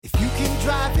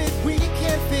drive it, we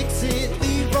can fix it.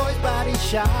 Leroy's Body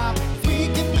Shop. We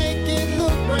can make it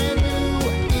look brand new.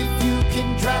 If you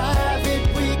can drive it,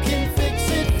 we can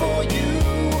fix it for you.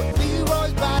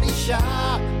 Leroy's Body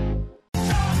Shop.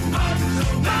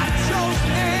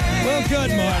 Well, good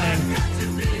morning.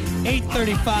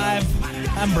 8:35.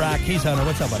 I'm Brock. He's Hunter.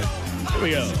 What's up, buddy? Here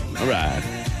we go. All right.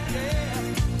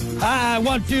 I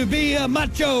want to be a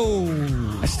macho.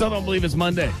 I still don't believe it's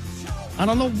Monday. I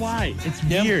don't know why. It's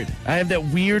weird. I have that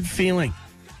weird feeling.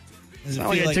 It's not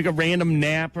like I took a random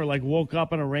nap or like woke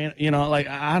up in a random,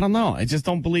 I don't know. I just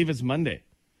don't believe it's Monday.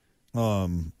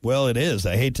 Well, it is.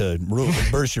 I hate to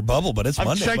burst your bubble, but it's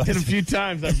Monday. I've checked it a few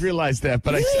times. I've realized that,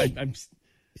 but really? I'm.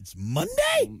 It's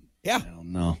Monday? Yeah. I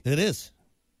don't know. It is.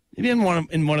 Maybe in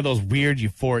one of those weird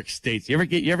euphoric states. You ever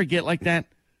get like that?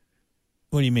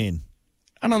 What do you mean?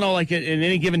 I don't know. Like at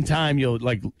any given time, you'll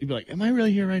be like, "Am I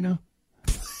really here right now?"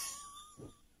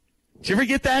 Did you ever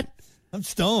get that? I'm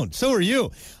stoned. So are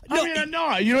you. No,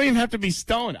 you don't even have to be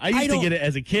stoned. I used to get it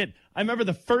as a kid. I remember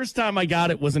the first time I got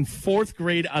it was in 4th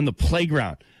grade on the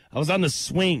playground. I was on the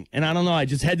swing, and I don't know. I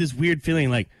just had this weird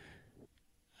feeling like,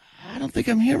 I don't think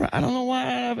I'm here. I don't know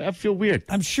why I feel weird.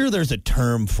 I'm sure there's a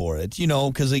term for it,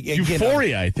 because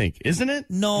euphoria, I think, isn't it?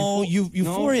 No,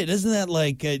 euphoria. No? Isn't that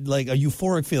like a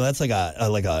euphoric feeling? That's like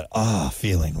a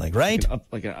feeling, like, right?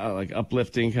 Like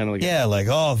uplifting, kind of like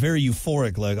very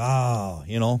euphoric, like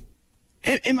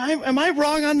Am I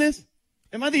wrong on this?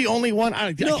 Am I the only one?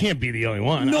 I can't be the only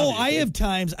one. No, obviously. I have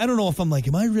times. I don't know if I'm like,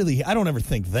 am I really? I don't ever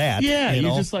think that. Yeah,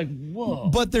 you're just like, whoa.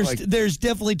 But there's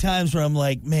definitely times where I'm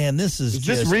like, man, this is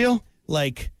this real?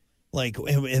 Like,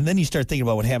 and then you start thinking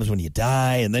about what happens when you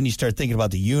die, and then you start thinking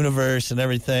about the universe and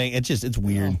everything. It's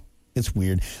weird. It's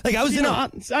weird. Like I was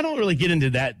I don't really get into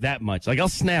that much. Like I'll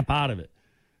snap out of it,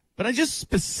 but I just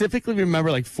specifically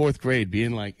remember like 4th grade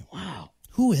being like, wow,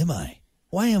 who am I?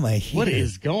 Why am I here? What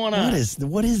is going on?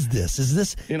 What is this? Is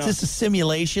this a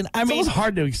simulation? I mean, it's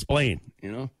hard to explain.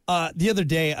 The other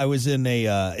day I was in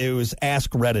it was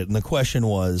Ask Reddit, and the question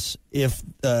was if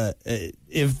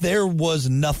there was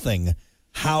nothing,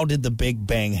 how did the Big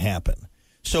Bang happen?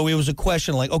 So it was a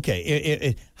question like,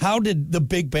 okay, how did the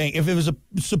Big Bang? If it was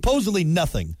supposedly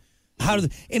nothing, how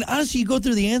did? And honestly, you go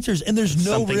through the answers, and there's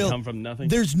no something real come from nothing.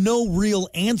 There's no real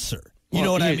answer. You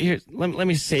know what I mean? Let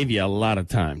me save you a lot of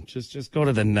time. Just go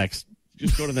to the next.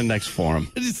 Just go to the next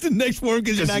forum. It's the next forum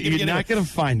because you're not going to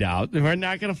find out. We're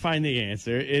not going to find the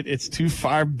answer. It's too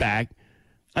far back.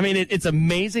 I mean, it's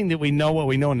amazing that we know what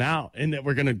we know now, and that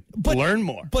we're going to learn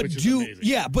more. But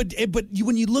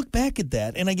when you look back at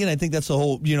that, and again, I think that's the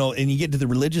whole. And you get to the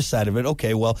religious side of it.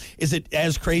 Okay, well, is it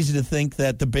as crazy to think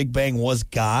that the Big Bang was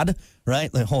God?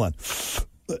 Right? Like, hold on.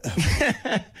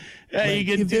 You're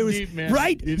getting too deep, man.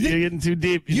 Right? You're getting too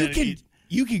deep.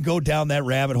 You can go down that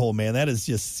rabbit hole, man. That is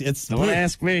just Don't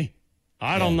ask me.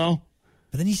 I don't know.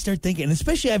 But then you start thinking, and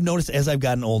especially I've noticed as I've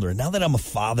gotten older, now that I'm a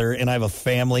father and I have a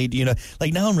family,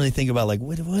 like now I'm really thinking about like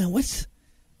what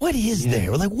is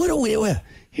there? Like what are we?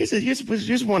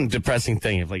 Here's one depressing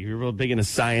thing. If you're real big into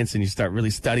science and you start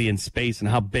really studying space and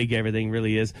how big everything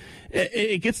really is,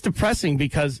 it gets depressing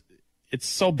because it's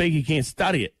so big you can't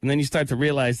study it, and then you start to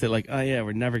realize that,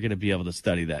 we're never going to be able to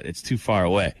study that. It's too far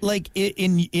away. Like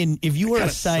if you were a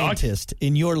scientist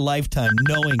in your lifetime,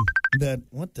 knowing that,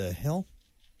 what the hell?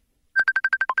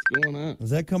 What's going on? Is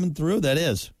that coming through? That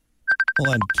is. Hold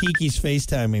on, Kiki's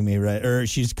FaceTiming me, right? Or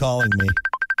she's calling me.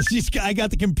 I got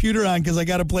the computer on because I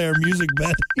got to play our music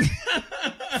bet.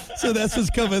 So that's what's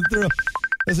coming through.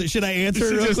 Should I answer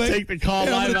it real just quick? Take the call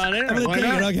live on air. I'm going to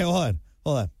take it. Okay, hold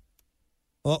on.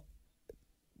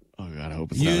 Oh, God, I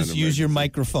hope it's not use your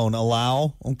microphone.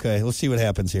 Allow. Okay, let's see what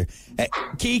happens here. Hey,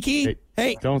 Kiki.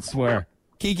 Hey. Don't swear.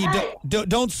 Kiki,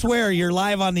 don't swear. You're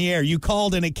live on the air. You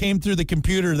called, and it came through the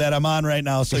computer that I'm on right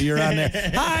now, so you're on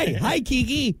there. Hi,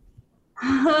 Kiki.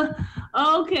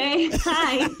 Okay.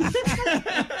 Hi.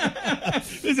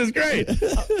 This is great.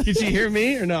 Can she hear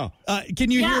me or no?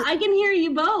 Can you hear? Yeah, I can hear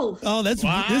you both. Oh, this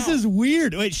is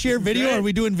weird. Wait, share video? Are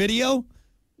we doing video?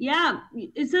 Yeah,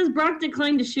 it says Brock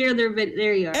declined to share their video.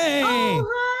 There you are. Hey.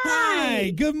 Oh,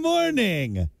 hi. Good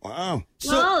morning. Wow.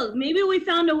 Well, maybe we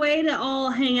found a way to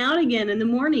all hang out again in the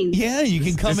morning. Yeah, you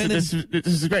can come in. This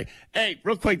is great. Hey,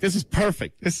 real quick, this is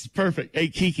perfect. Hey,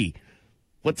 Kiki,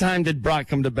 what time did Brock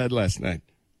come to bed last night?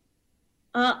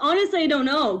 Honestly, I don't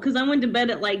know because I went to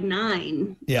bed at like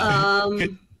 9. Yeah.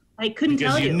 I couldn't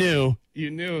tell you. Because you knew you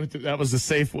knew that was the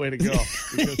safe way to go.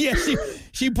 Yeah,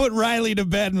 she put Riley to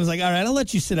bed and was like, all right, I'll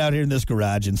let you sit out here in this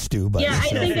garage and stew by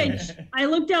yourself. I think I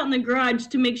looked out in the garage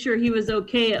to make sure he was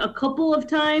okay a couple of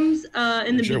times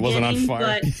in the beginning. It wasn't on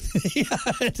fire. But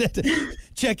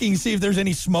checking, see if there's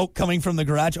any smoke coming from the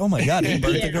garage. Oh, my God, he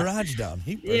burnt the garage down.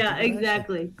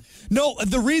 Exactly. No,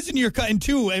 the reason you're cutting,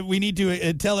 too, we need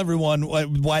to tell everyone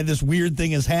why this weird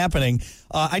thing is happening.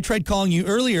 I tried calling you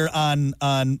earlier on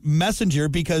Messenger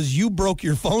because you broke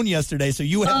your phone yesterday, so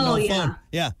you have no phone.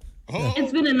 Yeah. Oh.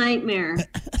 It's been a nightmare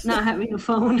not having a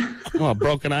phone. Oh, a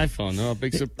broken iPhone. Oh,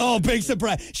 big surprise. Oh, big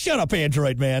surprise. Shut up,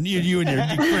 Android, man. You and your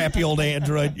crappy old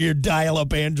Android, your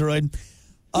dial-up Android.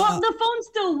 Well, the phone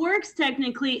still works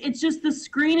technically. It's just the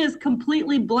screen is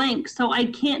completely blank, so I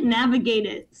can't navigate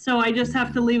it. So I just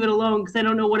have to leave it alone because I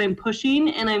don't know what I'm pushing,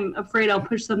 and I'm afraid I'll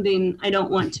push something I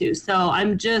don't want to. So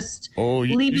I'm just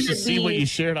leaving it be. You should see what you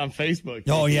shared on Facebook.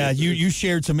 Oh, yeah. You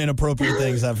shared some inappropriate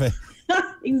things on Facebook.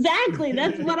 Exactly.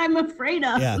 That's what I'm afraid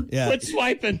of. Yeah. Quit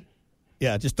swiping.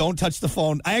 Yeah, just don't touch the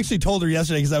phone. I actually told her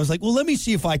yesterday because I was like, well, let me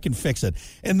see if I can fix it.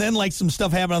 And then, like, some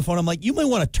stuff happened on the phone. I'm like, you might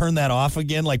want to turn that off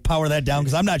again, like power that down,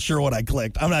 because I'm not sure what I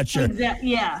clicked. I'm not sure.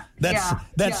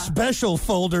 That special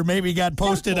folder maybe got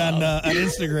posted on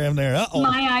Instagram there. Uh-oh.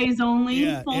 My eyes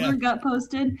only folder got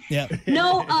posted. Yeah.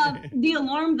 No, the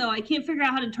alarm, though. I can't figure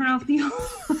out how to turn off the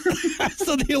alarm.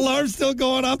 So the alarm's still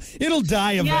going off? It'll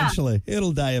die eventually.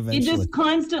 It'll die eventually. It just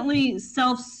constantly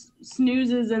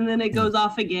snoozes and then it goes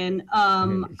off again.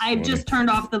 I've just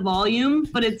turned off the volume,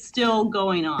 but it's still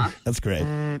going off. That's great.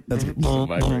 That's okay.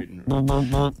 Funny.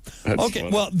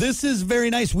 Well, this is very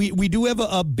nice. We do have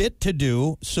a bit to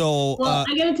do. So I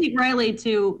gotta take Riley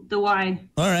to the Y.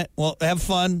 All right. Well, have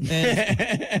fun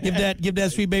and give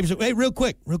that sweet baby. Hey, real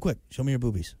quick. Show me your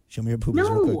boobies. Real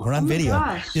quick. We're on video.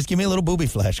 Gosh. Just give me a little booby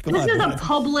flash. Come on. This is a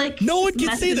public. No one can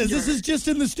messenger. see this. This is just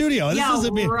in the studio.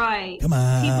 Right. Come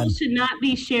on. People should not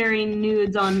be sharing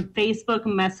nudes on Facebook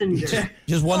Messenger.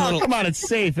 Just one little. Come on, it's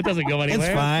safe. It doesn't go anywhere.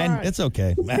 It's fine. It's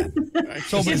okay, man.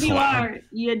 If you are,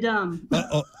 you're dumb.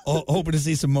 Hoping to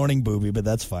see some morning booby, but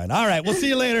that's fine. All right. We'll see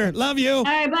you later. Love you. All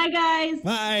right. Bye, guys.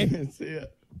 Bye. See ya.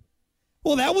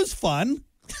 Well, that was fun.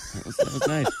 That was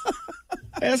nice.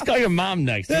 Hey, let's call your mom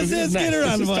next. Let's get her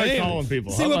on the phone. Start calling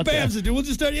people. See what Babs will do. We'll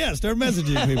just start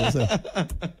messaging people. So.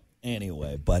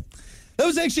 Anyway, but that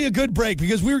was actually a good break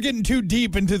because we were getting too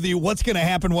deep into the what's going to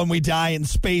happen when we die and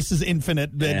space is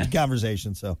infinite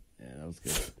conversation. So that was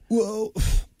good. Whoa.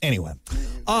 Anyway,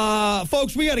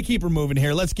 folks, we got to keep her moving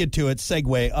here. Let's get to it.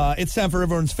 Segue. It's time for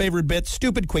everyone's favorite bit,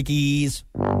 Stupid Quickies.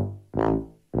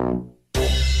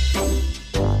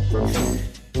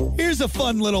 Here's a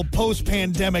fun little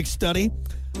post-pandemic study.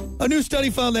 A new study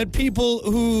found that people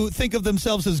who think of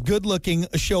themselves as good-looking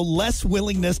show less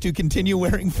willingness to continue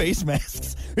wearing face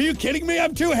masks. Are you kidding me?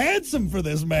 I'm too handsome for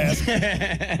this mask.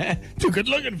 Too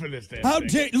good-looking for this damn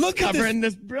thing. Look covering at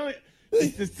this brilliant,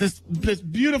 this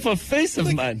beautiful face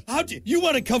of mine. You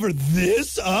want to cover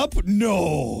this up?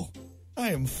 No,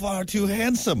 I am far too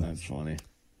handsome. That's funny.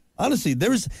 Honestly,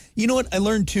 you know what I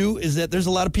learned too is that there's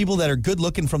a lot of people that are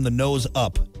good-looking from the nose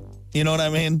up. You know what I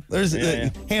mean? There's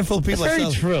a handful of people. That's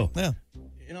very true. Yeah.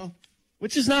 You know,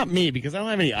 which is not me because I don't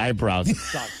have any eyebrows. It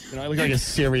sucks. I look like a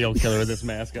serial killer with this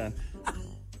mask on.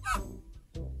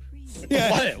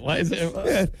 Yeah. Why is it?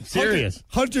 I'm serious.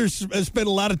 Hunter spent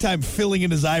a lot of time filling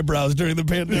in his eyebrows during the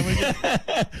pandemic.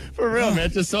 For real, man.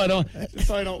 Just so I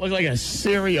don't look like a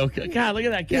serial killer. God, look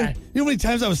at that guy. Yeah. You know how many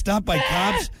times I was stopped by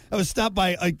cops? I was stopped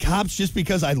by cops just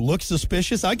because I look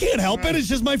suspicious. I can't help it. It's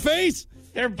just my face.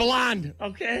 They're blonde,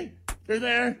 okay? They're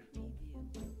there.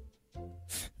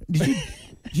 Did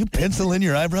you pencil in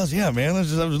your eyebrows? Yeah, man. I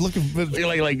was looking for...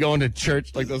 Like going to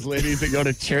church, like those ladies that go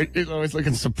to church. They're always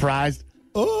looking surprised.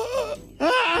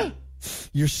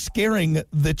 You're scaring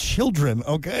the children,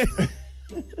 okay?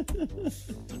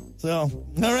 So,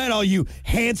 all right, all you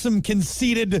handsome,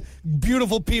 conceited,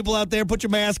 beautiful people out there, put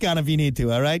your mask on if you need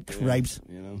to, all right? Cripes.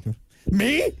 You know.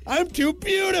 Me? I'm too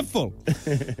beautiful.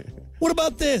 What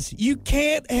about this? You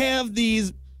can't have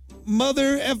these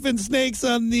mother effing snakes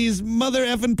on these mother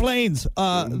effing planes.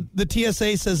 The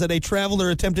TSA says that a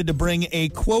traveler attempted to bring a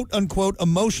quote-unquote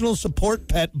emotional support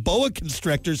pet boa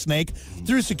constrictor snake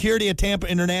through security at Tampa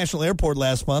International Airport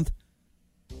last month.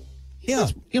 Yeah.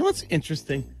 You know what's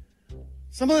interesting?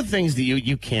 Some of the things that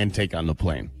you can take on the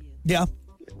plane. Yeah.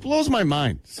 It blows my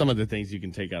mind, some of the things you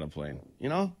can take on a plane, you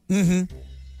know? Mm-hmm.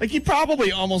 Like, you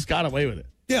probably almost got away with it.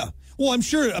 Yeah. Well, I'm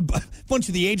sure a bunch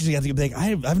of the agency have to think,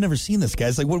 I've never seen this guy.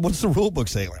 It's like, what's the rule book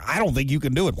say? Like, I don't think you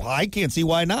can do it. Well, I can't see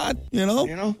why not, you know?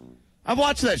 You know? I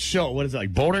watched that show. What is it,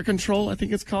 like Border Control, I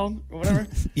think it's called, or whatever?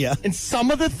 Yeah. And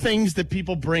some of the things that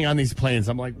people bring on these planes,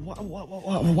 I'm like, what?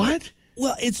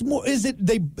 Well, it's more, is it,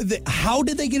 how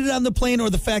did they get it on the plane or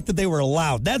the fact that they were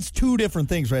allowed? That's two different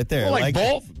things right there. Well, like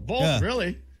both,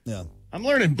 really. Yeah. I'm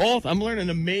learning both. I'm learning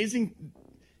amazing.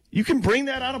 You can bring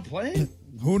that on a plane?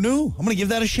 Who knew? I'm going to give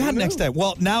that a shot next time.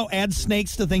 Well, now add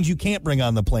snakes to things you can't bring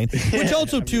on the plane. Which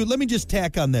also, too, let me just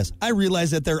tack on this. I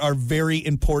realize that there are very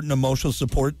important emotional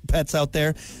support pets out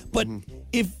there, but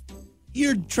if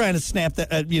you're trying to slap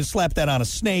that on a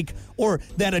snake or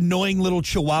that annoying little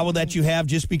chihuahua that you have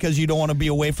just because you don't want to be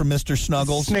away from Mr.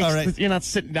 Snuggles. Snakes, all right. You're not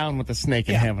sitting down with a snake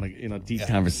and having a deep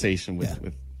conversation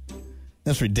with.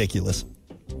 That's ridiculous.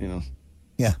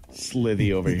 Yeah.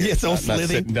 Slithy over here. Yeah, so not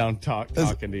Slithy. Sitting down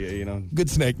talking to you, Good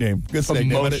snake name. Good snake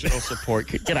name. Emotional support.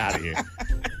 Get out of here.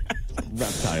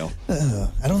 Reptile.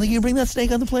 I don't think you can bring that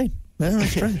snake on the plane.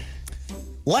 That's right.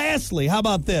 Lastly, how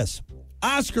about this?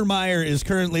 Oscar Mayer is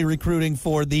currently recruiting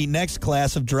for the next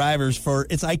class of drivers for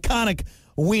its iconic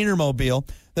Weinermobile.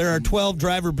 There are 12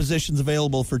 driver positions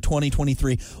available for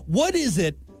 2023. What is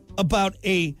it about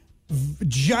a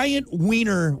giant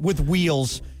wiener with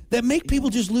wheels that make people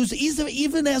just lose?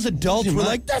 Even as adults, we're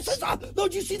like,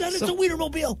 don't you see that? It's a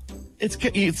Weinermobile.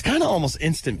 It's kind of almost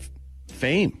instant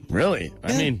fame, really.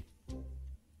 Yeah. I mean,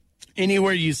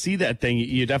 anywhere you see that thing,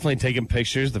 you're definitely taking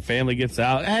pictures. The family gets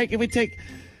out. Hey, can we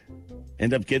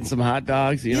end up getting some hot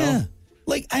dogs, know?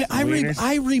 Like,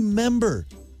 I remember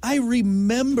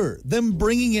them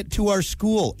bringing it to our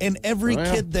school, and every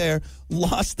kid there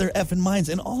lost their effing minds.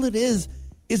 And all it is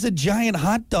a giant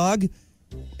hot dog.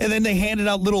 And then they handed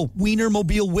out little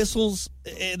Weinermobile whistles.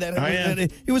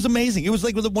 It was amazing. It was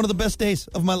like one of the best days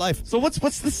of my life. So what's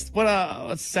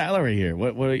salary here?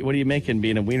 What are you making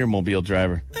being a Weinermobile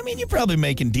driver? I mean, you're probably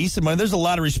making decent money. There's a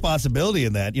lot of responsibility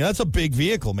in that. That's a big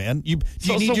vehicle, man. Do you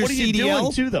need your what are you CDL?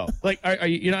 doing too, though? Like, are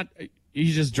you not? Are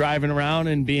you just driving around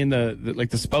and being the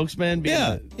spokesman?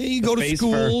 You go to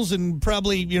schools and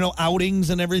probably outings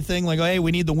and everything. Like, hey,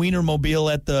 we need the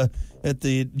Weinermobile at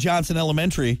the Johnson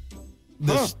Elementary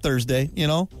this Thursday,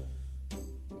 That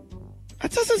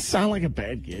doesn't sound like a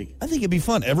bad gig. I think it'd be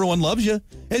fun. Everyone loves you.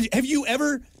 Have you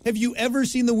ever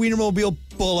seen the Weinermobile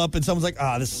pull up and someone's like,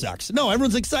 this sucks? No,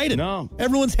 everyone's excited. No.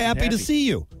 Everyone's happy to see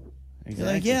you.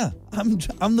 Exactly. You're like,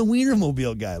 I'm the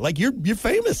Weinermobile guy. Like, you're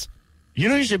famous.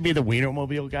 You should be the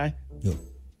Weinermobile guy? Yeah.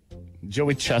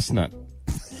 Joey Chestnut.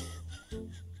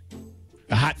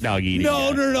 The hot dog eating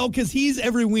guy. No, because he's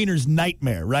every wiener's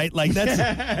nightmare, right? Like, that's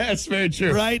that's very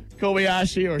true, right?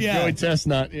 Kobayashi or Joey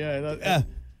Chestnut,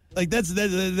 like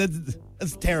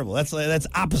that's terrible. That's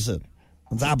opposite.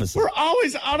 That's opposite. We're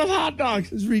always out of hot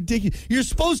dogs. It's ridiculous. You're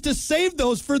supposed to save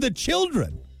those for the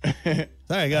children. Sorry,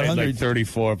 I got hungry. Like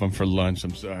 34 of them for lunch.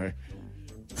 I'm sorry.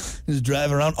 Just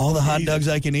drive around all the hot dogs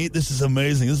I can eat. This is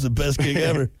amazing. This is the best gig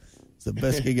ever. It's the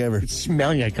best gig ever.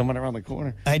 Smell you coming around the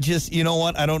corner. You know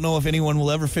what? I don't know if anyone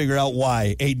will ever figure out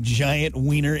why a giant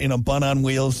wiener in a bun on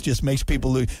wheels just makes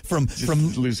people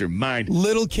lose their mind.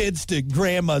 Little kids to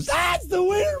grandmas. It's the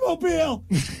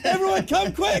Weinermobile. Everyone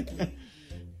come quick.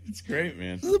 It's great,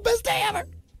 man. This is the best day ever. It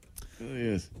really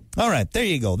is. All right, there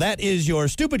you go. That is your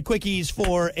Stupid Quickies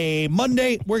for a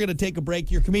Monday. We're going to take a break.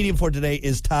 Your comedian for today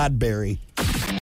is Todd Barry.